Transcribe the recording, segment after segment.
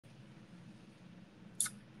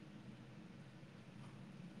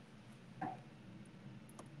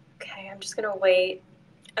just going to wait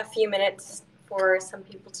a few minutes for some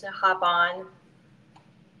people to hop on.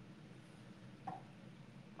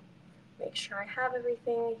 Make sure I have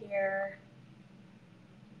everything here.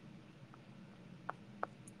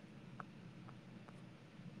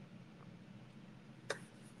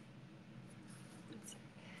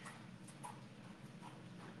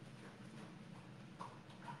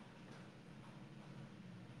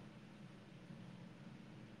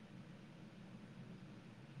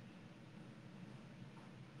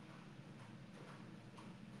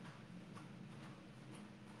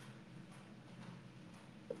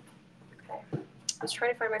 I was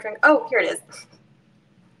trying to find my drink. Oh, here it is.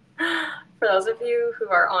 For those of you who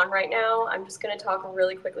are on right now, I'm just going to talk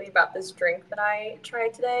really quickly about this drink that I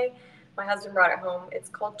tried today. My husband brought it home. It's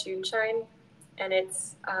called June Shine, and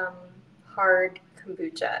it's hard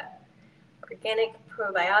kombucha, organic,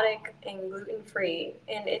 probiotic, and gluten-free,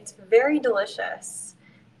 and it's very delicious.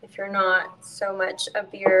 If you're not so much a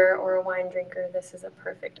beer or a wine drinker, this is a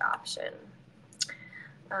perfect option.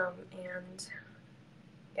 And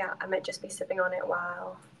yeah, I might just be sipping on it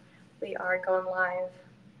while we are going live.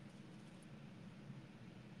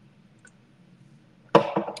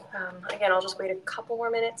 Again, I'll just wait a couple more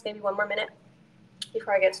minutes, maybe one more minute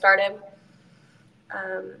before I get started.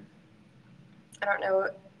 I don't know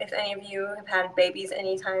if any of you have had babies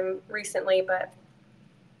anytime recently, but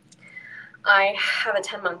I have a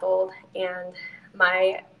 10-month-old, and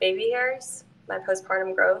my baby hairs, my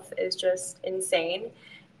postpartum growth is just insane,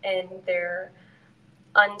 and they're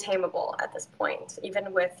untamable at this point,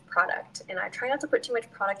 even with product. And I try not to put too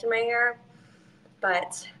much product in my hair,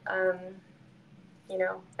 but you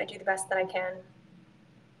know, I do the best that I can.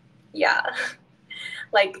 Yeah.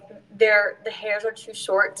 Like the hairs are too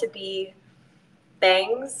short to be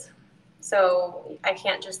bangs, so I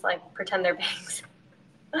can't just like pretend they're bangs.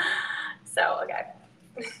 So, okay.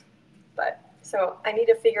 But so I need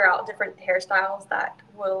to figure out different hairstyles that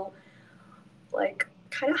will like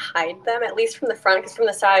kind of hide them, at least from the front, because from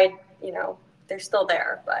the side, you know, they're still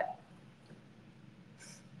there. But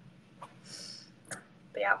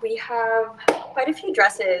yeah, we have quite a few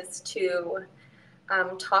dresses to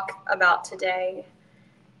talk about today,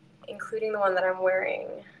 including the one that I'm wearing.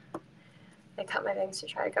 I cut my bangs to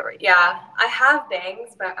try to cover it. Yeah, I have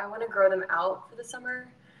bangs, but I want to grow them out for the summer.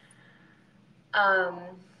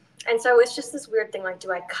 And so it's just this weird thing, like,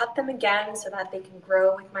 do I cut them again so that they can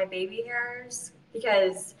grow with my baby hairs?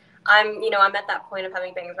 Because I'm at that point of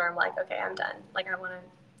having bangs where I'm like, okay, I'm done. Like, I want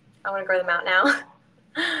to grow them out now,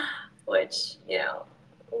 which, you know,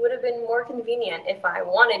 would have been more convenient if I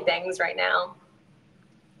wanted bangs right now.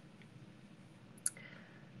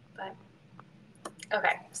 But,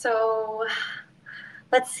 okay, so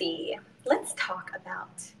let's see. Let's talk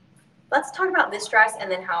about this dress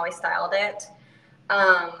and then how I styled it.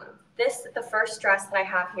 The first dress that I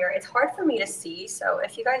have here, it's hard for me to see, so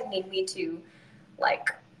if you guys need me to like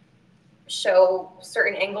show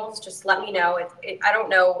certain angles, just let me know. I don't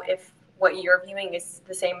know if what you're viewing is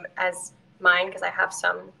the same as mine, because I have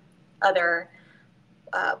some other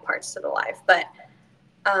parts to the live. But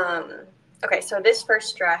okay, so this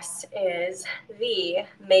first dress is the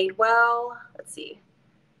Madewell, let's see.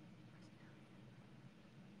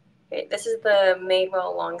 Okay, this is the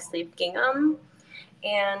Madewell long sleeve gingham.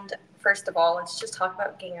 And first of all, let's just talk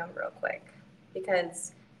about gingham real quick,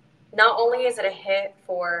 because not only is it a hit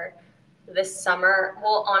for this summer,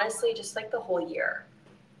 well, honestly, just like the whole year,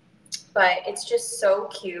 but it's just so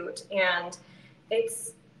cute, and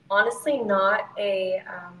it's honestly not a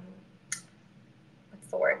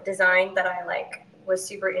design that I like was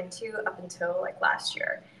super into up until like last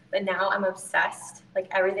year, but now I'm obsessed. Like,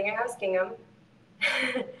 everything I have is gingham.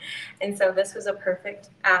 And so this was a perfect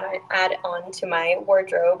add on to my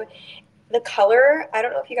wardrobe. The color, I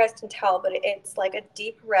don't know if you guys can tell, but it's like a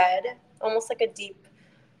deep red, almost like a deep,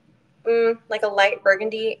 like a light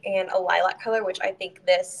burgundy and a lilac color, which I think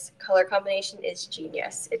this color combination is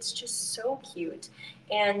genius. It's just so cute.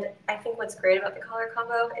 And I think what's great about the color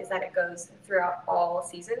combo is that it goes throughout all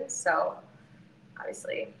seasons. So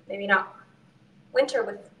obviously, maybe not winter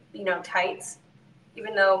with, tights,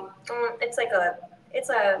 even though it's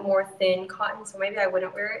a more thin cotton, so maybe I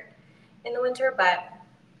wouldn't wear it in the winter, but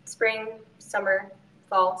spring, summer,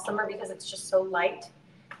 fall, summer, because it's just so light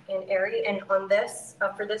and airy. And on this,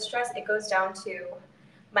 for this dress, it goes down to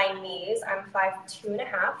my knees. I'm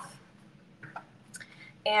 5'2.5",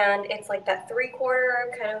 and it's like that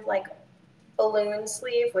 3/4 kind of like balloon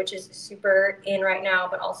sleeve, which is super in right now,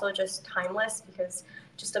 but also just timeless because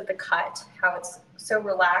just of the cut, how it's so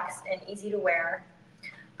relaxed and easy to wear.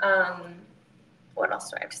 What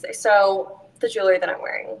else do I have to say? So the jewelry that I'm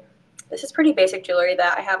wearing This is pretty basic jewelry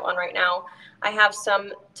that I have on right now. I have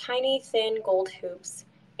some tiny thin gold hoops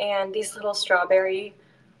and these little strawberry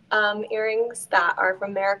earrings that are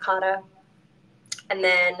from Maricotta. And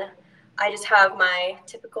then I just have my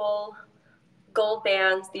typical gold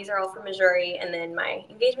bands. These are all from Missouri. And then my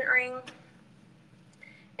engagement ring.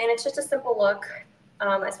 And it's just a simple look.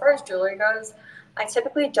 As far as jewelry goes, I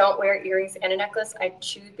typically don't wear earrings and a necklace. I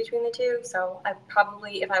choose between the two. So I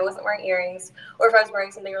probably, if I wasn't wearing earrings or if I was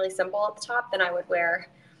wearing something really simple at the top, then I would wear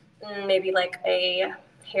maybe like a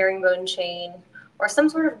herringbone chain or some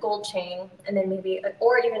sort of gold chain, and then maybe,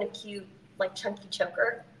 or even a cute like chunky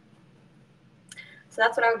choker. So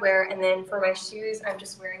that's what I would wear. And then for my shoes, I'm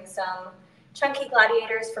just wearing some chunky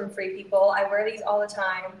gladiators from Free People. I wear these all the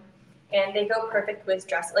time, and they go perfect with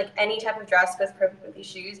dress. Like any type of dress goes perfect with these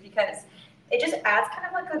shoes because it just adds kind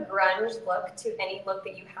of like a grunge look to any look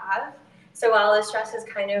that you have. So while this dress is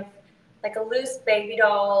kind of like a loose baby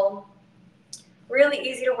doll, really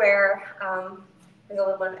easy to wear, there's a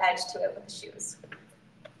little bit of edge to it with the shoes.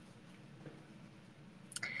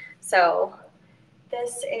 So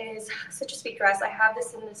this is such a sweet dress. I have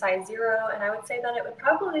this in the size 0, and I would say that it would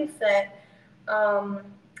probably fit a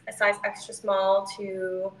size extra small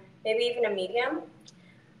to maybe even a medium.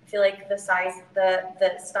 I feel like the size,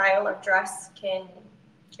 the style of dress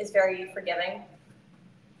is very forgiving.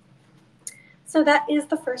 So that is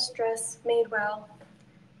the first dress, made well.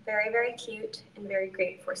 Very, very cute and very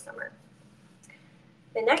great for summer.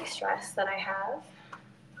 The next dress that I have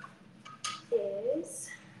is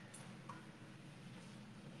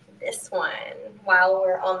this one. While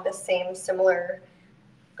we're on the same similar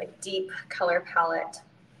like deep color palette,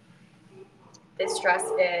 this dress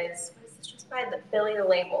is, what is this dress by? Billy the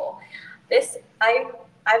Label. This, I've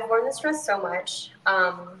worn this dress so much.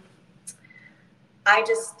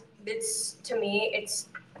 To me, it's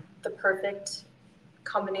the perfect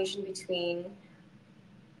combination between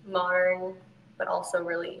modern but also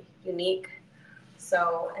really unique.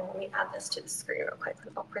 So, and let me add this to the screen real quick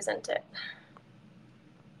and I'll present it.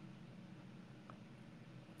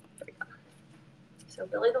 There we go. So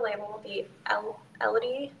Billy the Label, the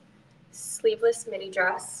Elodie sleeveless midi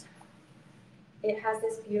dress. It has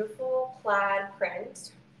this beautiful plaid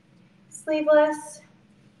print, sleeveless.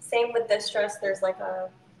 Same with this dress, there's like a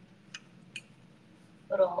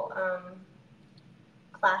little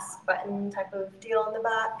clasp button type of deal in the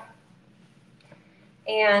back.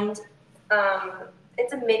 And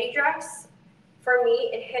it's a midi dress. For me,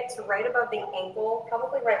 it hits right above the ankle,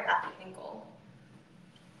 probably right at the ankle.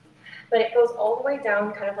 But it goes all the way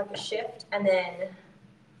down, kind of like a shift, and then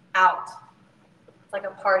out. It's like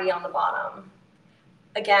a party on the bottom.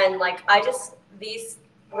 Again, like these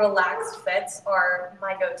relaxed fits are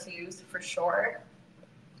my go-tos for sure.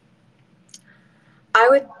 I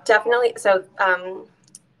would definitely, so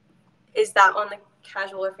is that on the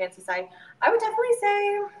casual or fancy side? I would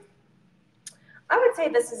say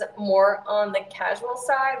this is more on the casual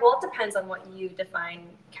side. Well, it depends on what you define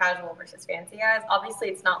casual versus fancy as. Obviously,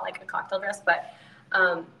 it's not like a cocktail dress, but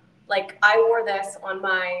like I wore this on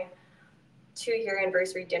my 2-year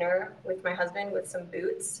anniversary dinner with my husband with some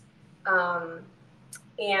boots.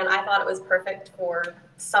 And I thought it was perfect for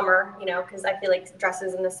summer, you know, because I feel like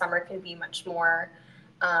dresses in the summer can be much more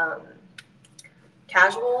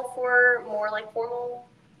casual for more like formal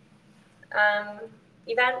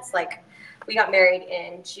events. Like we got married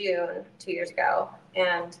in June 2 years ago,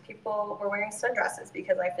 and people were wearing sundresses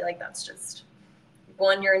because I feel like that's just,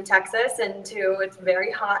 1, you're in Texas, and 2, it's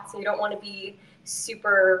very hot, so you don't want to be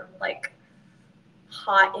super like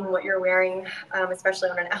hot in what you're wearing, especially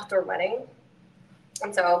on an outdoor wedding.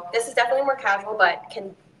 And so this is definitely more casual, but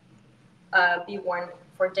can be worn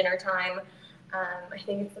for dinner time. I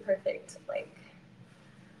think it's the perfect, like,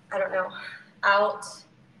 I don't know, out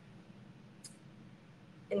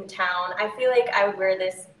in town. I feel like I would wear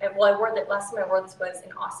this. Well, I wore it last time I wore this was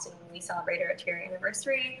in Austin when we celebrated our 2-year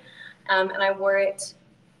anniversary, and I wore it,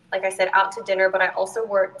 like I said, out to dinner. But I also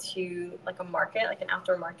wore it to like a market, like an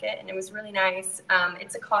outdoor market, and it was really nice.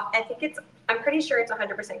 It's a cotton. I'm pretty sure it's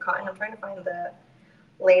 100% cotton. I'm trying to find the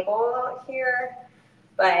label here,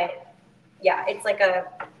 but yeah, it's like a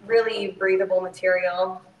really breathable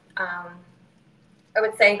material. I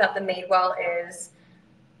would say that the Madewell is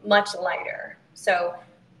much lighter. So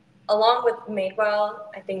along with Madewell,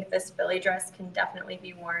 I think this Billy dress can definitely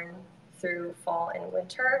be worn through fall and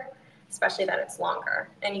winter, especially that it's longer.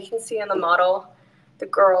 And you can see on the model, the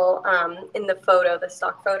girl in the photo, the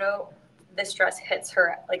stock photo, this dress hits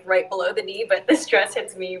her like right below the knee, but this dress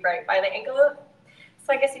hits me right by the ankle.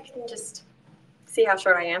 So I guess you can just see how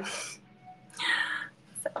short I am.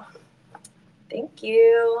 So, thank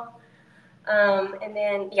you. And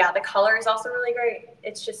then, yeah, the color is also really great.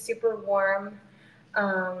 It's just super warm.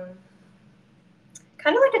 Kind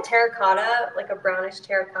of like a terracotta, like a brownish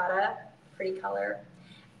terracotta, pretty color.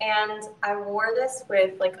 And I wore this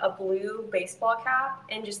with like a blue baseball cap,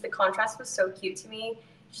 and just the contrast was so cute to me.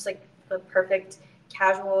 Just like the perfect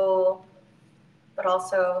casual, but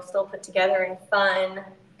also still put together and fun,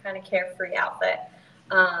 kind of carefree outfit.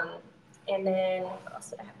 And then, what else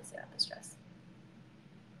did I have to say about this dress?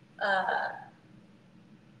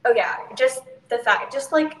 Oh yeah, just the fact,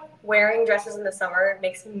 just like wearing dresses in the summer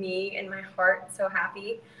makes me and my heart so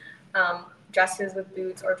happy. Dresses with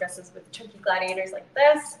boots or dresses with chunky gladiators like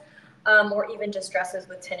this, or even just dresses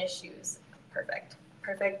with tennis shoes. Perfect,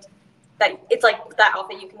 perfect. That it's like that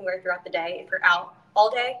outfit you can wear throughout the day if you're out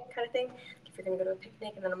all day, kind of thing. If you're gonna go to a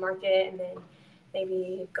picnic and then a market and then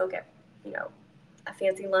maybe go get, you know, a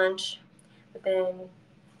fancy lunch, but then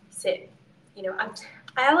sit, you know,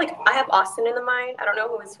 I have Austin in the mind. I don't know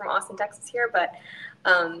who is from Austin, Texas here, but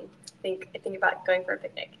I think about going for a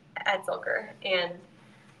picnic at Zilker and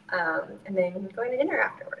then going to dinner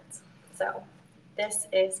afterwards. So this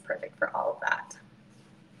is perfect for all of that.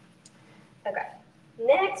 Okay,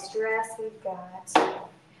 next dress we've got.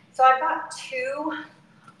 So I've got two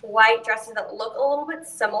white dresses that look a little bit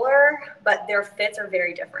similar, but their fits are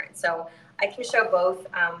very different. So I can show both.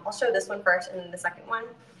 I'll show this one first and then the second one.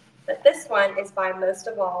 But this one is by Most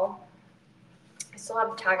of All. I still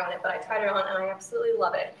have the tag on it, but I tried it on and I absolutely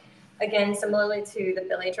love it. Again, similarly to the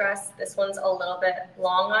Billy dress, this one's a little bit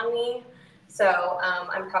long on me. So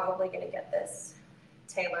I'm probably going to get this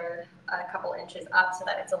tailored a couple inches up so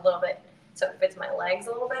that it's a little bit, so it fits my legs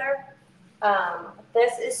a little better.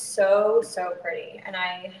 This is so, so pretty. And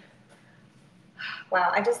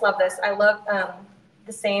wow, I just love this. I love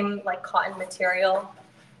the same like cotton material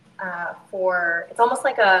it's almost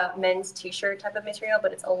like a men's t-shirt type of material,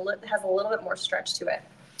 but it has a little bit more stretch to it.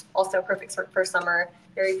 Also perfect for summer,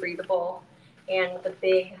 very breathable. And the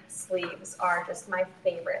big sleeves are just my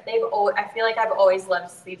favorite. I feel like I've always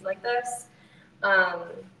loved sleeves like this.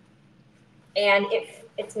 And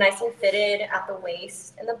it's nice and fitted at the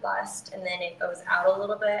waist and the bust, and then it goes out a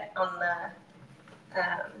little bit on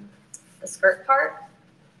the skirt part.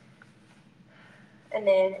 And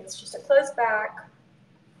then it's just a closed back.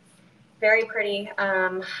 Very pretty.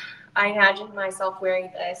 I imagined myself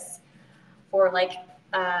wearing this for like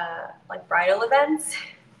bridal events,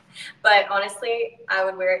 but honestly, I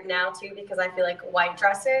would wear it now too because I feel like white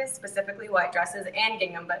dresses, specifically white dresses and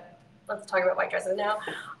gingham, but let's talk about white dresses now,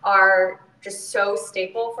 are just so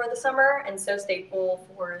staple for the summer and so staple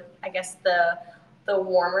for, I guess, the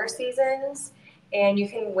warmer seasons. And you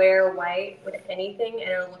can wear white with anything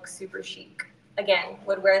and it'll look super chic. Again,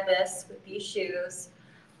 would wear this with these shoes.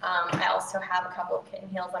 I also have a couple of kitten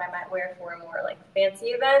heels that I might wear for a more like fancy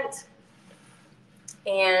event.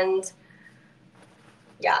 And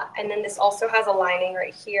yeah, and then this also has a lining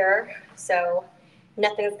right here, so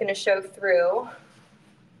nothing's going to show through.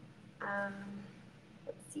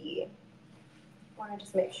 Let's see. I want to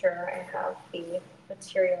just make sure I have the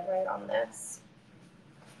material right on this.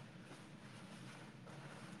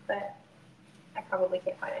 But I probably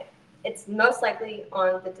can't find it. It's most likely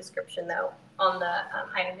on the description though, on the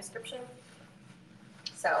item description.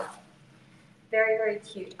 So very, very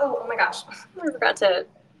cute. Oh my gosh, I forgot to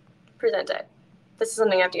present it. This is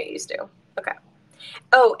something I have to get used to. Okay.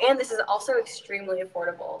 Oh, and this is also extremely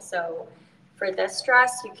affordable. So for this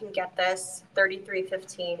dress, you can get this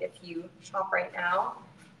 $33.15 if you shop right now.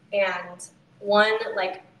 And one,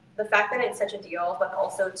 like the fact that it's such a deal, but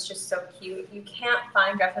also it's just so cute. You can't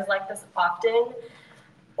find dresses like this often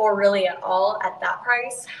or really at all at that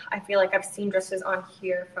price. I feel like I've seen dresses on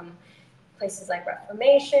here from places like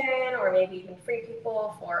Reformation or maybe even Free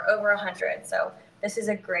People for over $100. So this is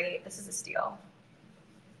a steal.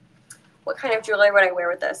 What kind of jewelry would I wear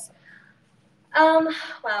with this? Well,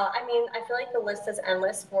 I mean, I feel like the list is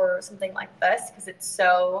endless for something like this because it's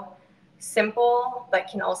so simple, but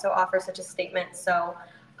can also offer such a statement. So,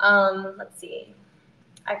 let's see.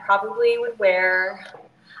 I probably would wear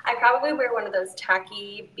one of those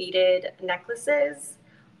tacky beaded necklaces,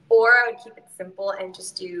 or I would keep it simple and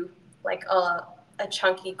just do like a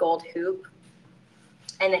chunky gold hoop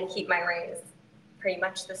and then keep my rings pretty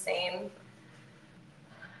much the same.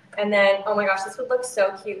 And then, oh my gosh, this would look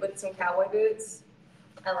so cute with some cowboy boots.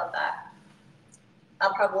 I love that.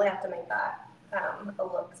 I'll probably have to make that a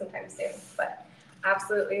look sometime soon. But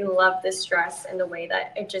absolutely love this dress and the way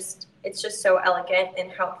that it's just so elegant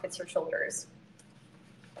and how it fits your shoulders.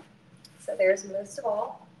 So there's most of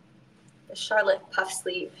all the Charlotte puff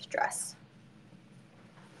sleeve dress.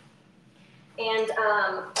 And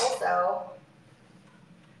also,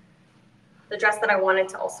 the dress that I wanted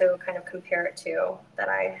to also kind of compare it to that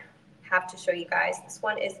I have to show you guys. This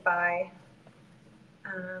one is by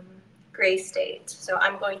Gray State. So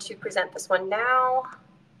I'm going to present this one now.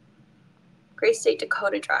 Gray State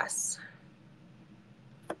Dakota dress.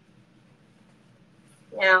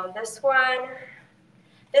 Now this one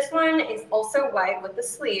is also white with the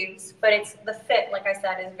sleeves, but it's the fit, like I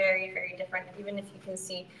said, is very, very different. Even if you can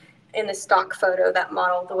see in the stock photo that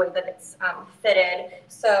model, the way that it's fitted.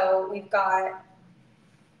 So we've got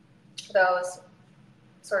those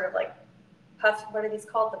sort of like puff, what are these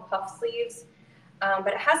called? The puff sleeves.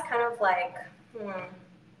 But it has kind of like,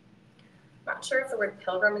 not sure if the word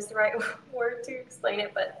pilgrim is the right word to explain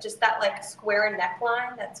it, but just that like square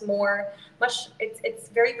neckline that's it's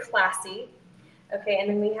very classy. Okay, and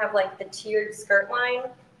then we have like the tiered skirt line,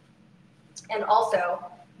 and also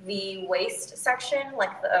the waist section,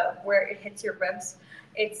 like where it hits your ribs,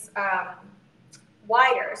 it's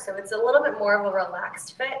wider, so it's a little bit more of a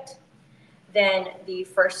relaxed fit than the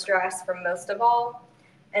first dress from Most of All.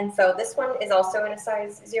 And so this one is also in a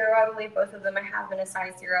size 0. I believe both of them I have in a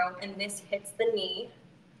size 0, and this hits the knee.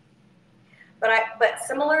 But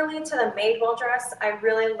similarly to the Madewell dress, I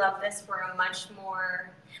really love this for a much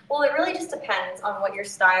more, well, it really just depends on what your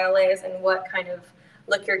style is and what kind of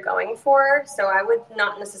look you're going for. So I would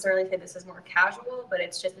not necessarily say this is more casual, but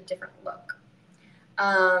it's just a different look.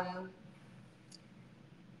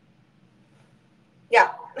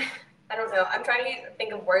 Yeah, I don't know. I'm trying to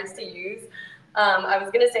think of words to use. I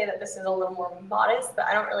was going to say that this is a little more modest, but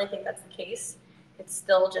I don't really think that's the case. It's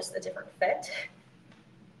still just a different fit.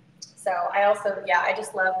 So I also, I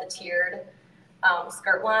just love the tiered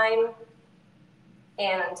skirt line.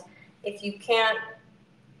 And if you can't,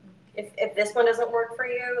 if this one doesn't work for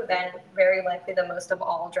you, then very likely the Most of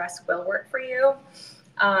All dress will work for you.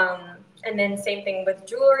 And then same thing with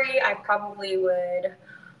jewelry. I probably would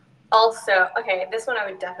also, okay, this one I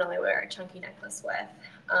would definitely wear a chunky necklace with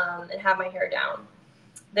and have my hair down.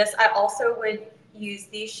 This, I also would use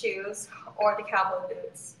these shoes or the cowboy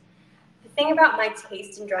boots. The thing about my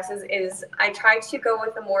taste in dresses is I try to go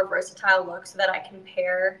with a more versatile look so that I can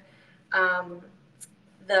pair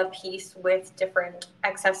the piece with different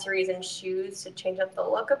accessories and shoes to change up the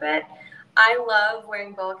look a bit. I love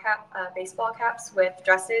wearing baseball caps with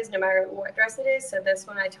dresses, no matter what dress it is. So this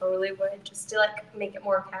one I totally would, just to like make it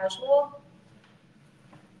more casual.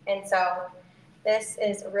 And so this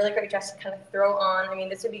is a really great dress to kind of throw on. I mean,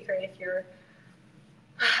 this would be great if you're,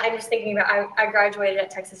 I'm just thinking about, I graduated at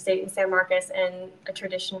Texas State in San Marcos, and a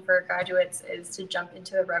tradition for graduates is to jump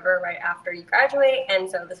into the river right after you graduate. And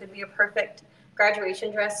so this would be a perfect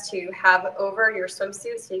graduation dress to have over your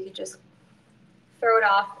swimsuit, so you could just throw it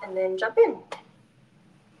off and then jump in.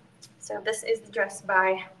 So this is the dress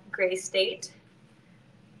by Gray State.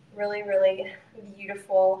 Really, really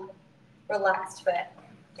beautiful, relaxed fit.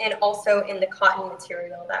 And also in the cotton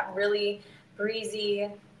material, that really breezy,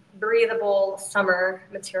 breathable summer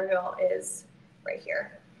material is right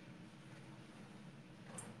here.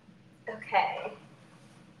 Okay,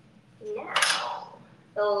 now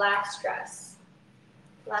the last dress.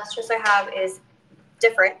 The last dress I have is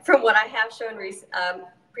different from what I have shown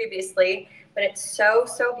previously, but it's so,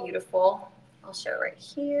 so beautiful. I'll show right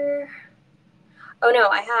here. Oh no,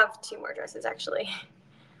 I have 2 more dresses actually.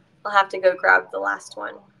 I'll have to go grab the last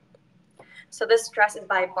one. So this dress is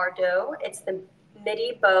by Bardot. It's the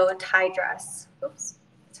midi bow tie dress. Oops,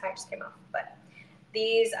 the tie just came off. But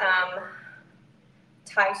these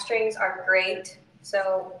tie strings are great.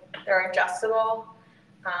 So they're adjustable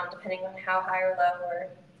depending on how high or low or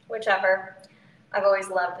whichever. I've always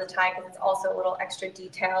loved the tie because it's also a little extra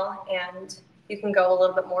detail, and you can go a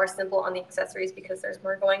little bit more simple on the accessories because there's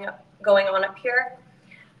more going on up here.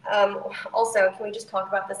 Also, can we just talk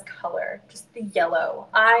about this color? Just the yellow.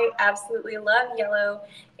 I absolutely love yellow,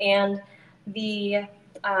 and the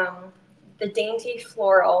dainty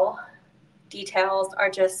floral details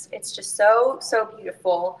are it's just so, so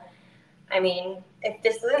beautiful. I mean, if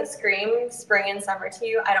this doesn't scream spring and summer to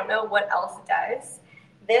you, I don't know what else does.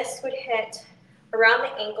 This would hit around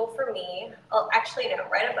the ankle for me. Well, actually, no,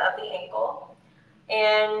 right above the ankle.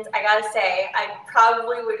 And I gotta say, I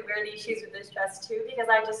probably would wear these shoes with this dress too, because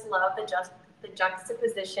I just love the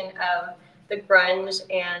juxtaposition of the grunge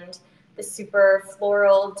and the super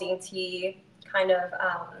floral, dainty kind of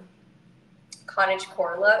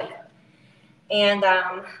cottagecore look. And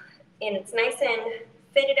it's nice and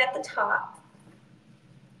fitted at the top.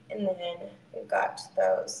 And then we've got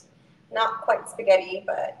those, not quite spaghetti,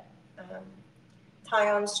 but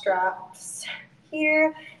tie-on straps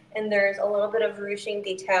here. And there's a little bit of ruching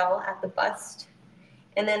detail at the bust.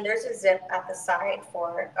 And then there's a zip at the side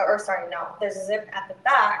there's a zip at the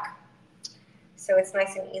back so it's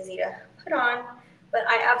nice and easy to put on. But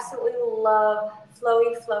I absolutely love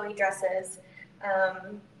flowy dresses.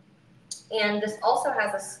 And this also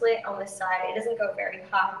has a slit on the side. It doesn't go very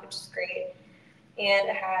high, which is great. And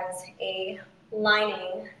it has a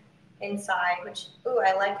lining inside, which, ooh,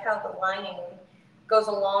 I like how the lining goes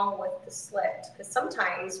along with the slit. Because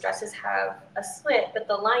sometimes dresses have a slit, but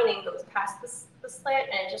the lining goes past the slit,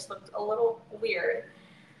 and it just looks a little weird.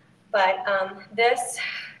 But this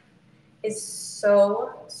is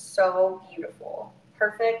so beautiful.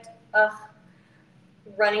 Perfect. Ugh.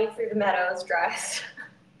 Running through the meadows dress.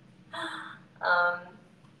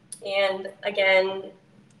 And again,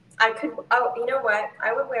 you know what?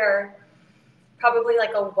 I would wear probably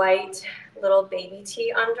like a white little baby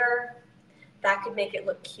tee under. That could make it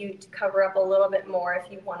look cute to cover up a little bit more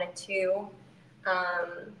if you wanted to.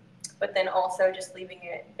 But then also just leaving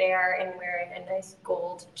it bare and wearing a nice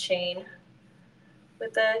gold chain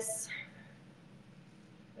with this.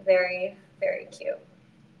 Very, very cute.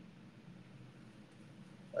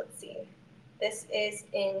 Let's see. This is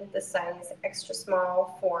in the size extra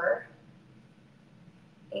small 4.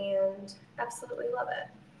 And absolutely love it.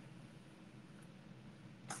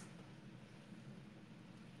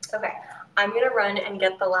 Okay, I'm gonna run and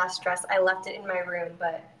get the last dress. I left it in my room,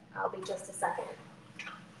 but I'll be just a second.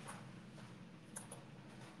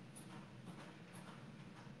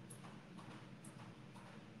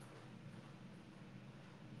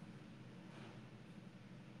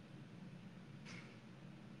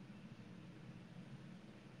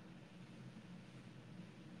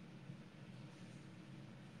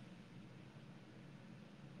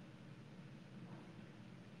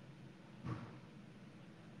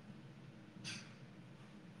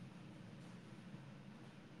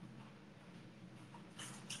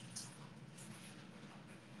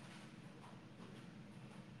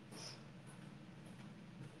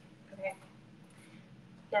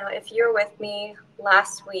 Now, if you were with me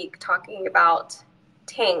last week talking about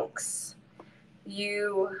tanks,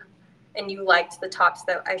 you liked the tops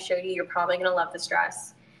that I showed you, you're probably going to love this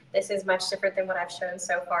dress. This is much different than what I've shown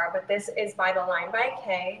so far, but this is by the Line by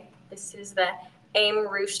K. This is the Aim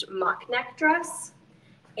Ruched mock neck dress,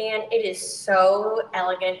 and it is so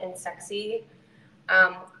elegant and sexy.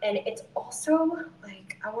 And it's also,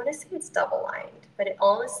 like, I want to say it's double lined, but it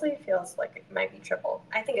honestly feels like it might be triple.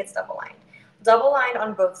 I think it's double lined. Double lined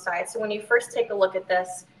on both sides. So when you first take a look at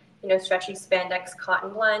this, you know, stretchy spandex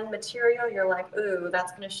cotton blend material, you're like, ooh,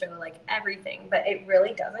 that's going to show like everything. But it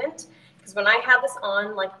really doesn't. Because when I had this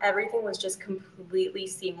on, like everything was just completely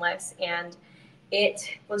seamless, and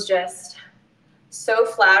it was just so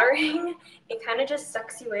flattering. It kind of just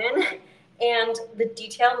sucks you in. And the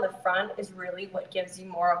detail in the front is really what gives you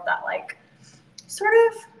more of that, like, sort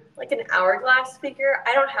of like an hourglass figure.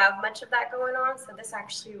 I don't have much of that going on, so this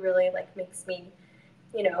actually really, like, makes me,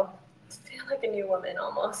 you know, feel like a new woman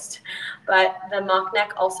almost. But the mock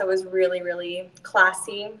neck also is really, really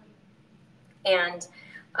classy, and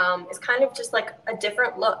it's kind of just like a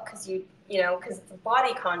different look because because it's a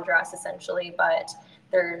bodycon dress essentially, but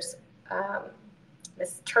there's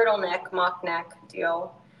this turtleneck, mock neck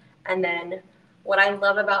deal. And then what I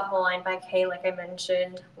love about the Line by K, like I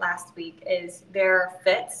mentioned last week, is their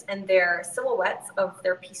fits and their silhouettes of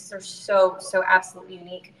their pieces are so absolutely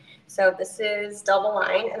unique. So this is double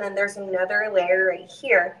line, and then there's another layer right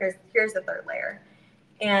here. Here's the third layer.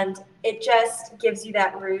 And it just gives you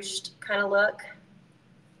that ruched kind of look.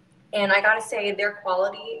 And I gotta say, their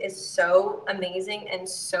quality is so amazing and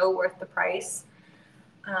so worth the price.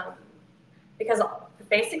 Because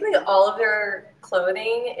basically all of their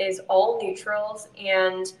clothing is all neutrals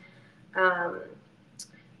and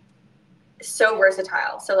so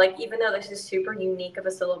versatile. So like, even though this is super unique of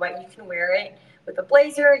a silhouette, you can wear it with a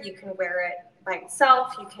blazer, you can wear it by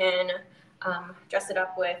itself, you can dress it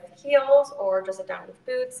up with heels or dress it down with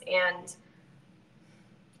boots, and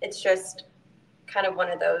it's just kind of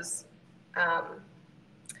one of those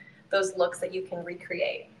looks that you can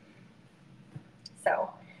recreate. So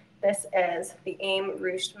this is the Aim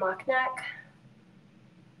Ruched mock neck.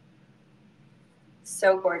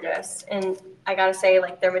 So gorgeous. And I gotta say,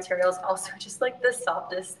 like, their material is also just like the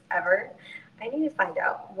softest ever. I need to find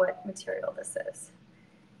out what material this is.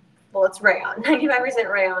 Well, it's rayon, 95%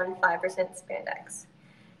 rayon, 5% spandex.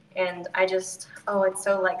 And I just, oh, it's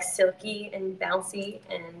so like silky and bouncy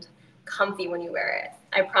and comfy when you wear it.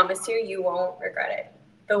 I promise you, you won't regret it.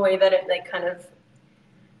 The way that it like kind of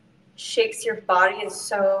shapes your body is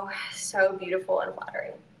so beautiful and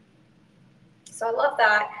flattering. So I love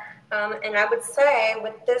that. And I would say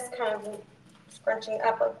with this kind of scrunching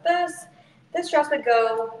up of this dress would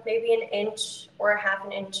go maybe an inch or a half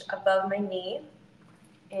an inch above my knee.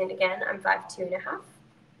 And again, I'm 5'2.5".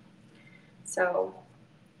 So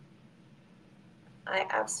I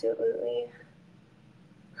absolutely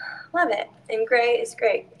love it. And gray is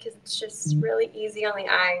great because it's just really easy on the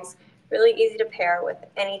eyes, really easy to pair with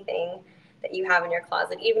anything that you have in your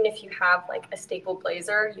closet. Even if you have like a staple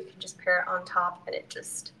blazer, you can just pair it on top and it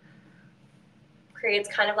just creates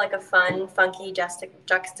kind of like a fun, funky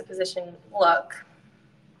juxtaposition look.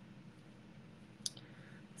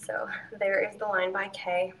 So there is the Line by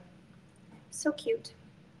K. So cute.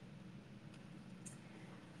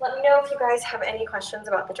 Let me know if you guys have any questions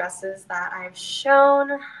about the dresses that I've shown.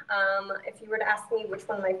 If you were to ask me which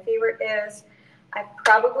one my favorite is, I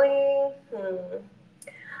probably would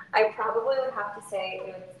have to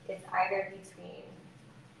say it's either between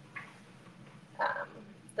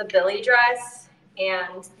the Billy dress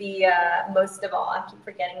and the Most of All. I keep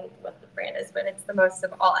forgetting what the brand is, but it's the Most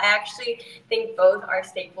of All. I actually think both are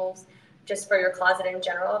staples just for your closet in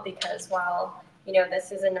general, because while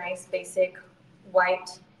this is a nice basic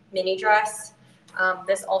white mini dress,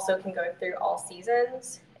 this also can go through all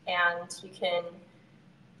seasons, and you can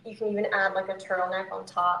even add like a turtleneck on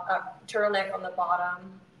top, turtleneck on the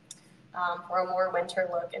bottom, for a more winter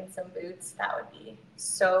look, and some boots. That would be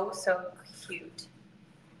so cute.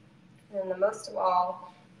 And then the Most of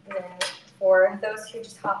All, and then for those who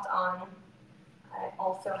just hopped on, I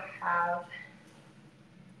also have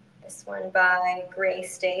this one by Gray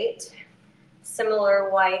State. Similar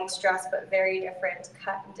white dress, but very different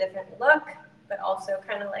cut and different look, but also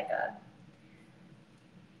kind of like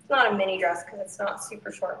it's not a mini dress because it's not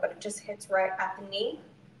super short, but it just hits right at the knee.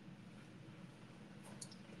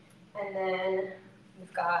 And then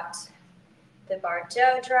we've got the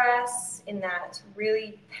Bardot dress in that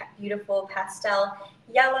really beautiful pastel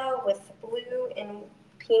yellow with blue and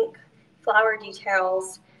pink flower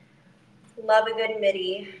details. Love a good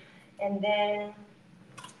midi. And then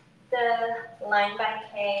the Line by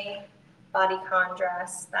K bodycon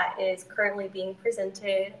dress that is currently being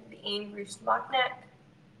presented, the Aim Ruched mock neck.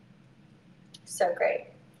 So great.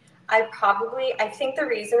 I think the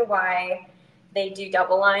reason why they do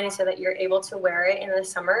double line is so that you're able to wear it in the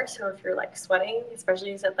summer. So if you're like sweating,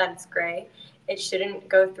 especially since that it's gray, it shouldn't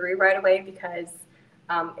go through right away because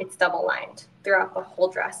it's double lined throughout the whole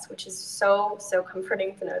dress, which is so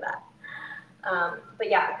comforting to know that. But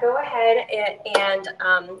yeah, go ahead and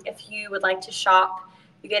if you would like to shop,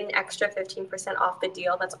 you get an extra 15% off the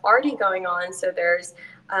deal that's already going on. So there's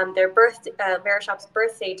their Verishop's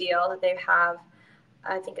birthday deal that they have.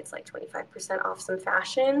 I think it's like 25% off some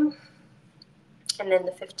fashion, and then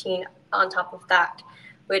the 15 on top of that,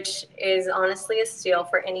 which is honestly a steal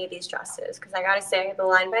for any of these dresses. Because I gotta say, the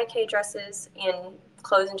Line by K dresses and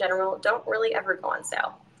clothes in general don't really ever go on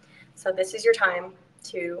sale. So this is your time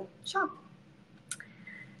to shop.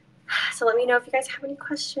 So let me know if you guys have any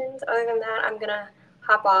questions. Other than that, I'm gonna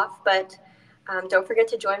hop off, but don't forget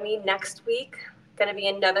to join me next week. Gonna be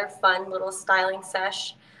another fun little styling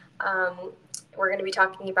sesh. We're gonna be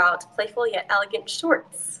talking about playful yet elegant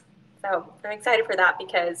shorts. So I'm excited for that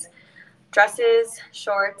because dresses,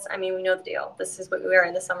 shorts, I mean, we know the deal. This is what we wear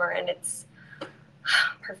in the summer and it's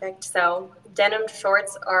perfect. So denim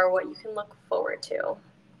shorts are what you can look forward to.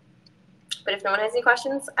 But if no one has any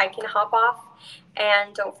questions, I can hop off.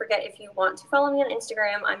 And don't forget, if you want to follow me on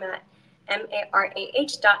Instagram, I'm at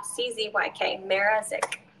marah.czYK,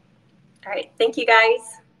 Marazik. All right, thank you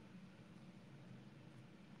guys.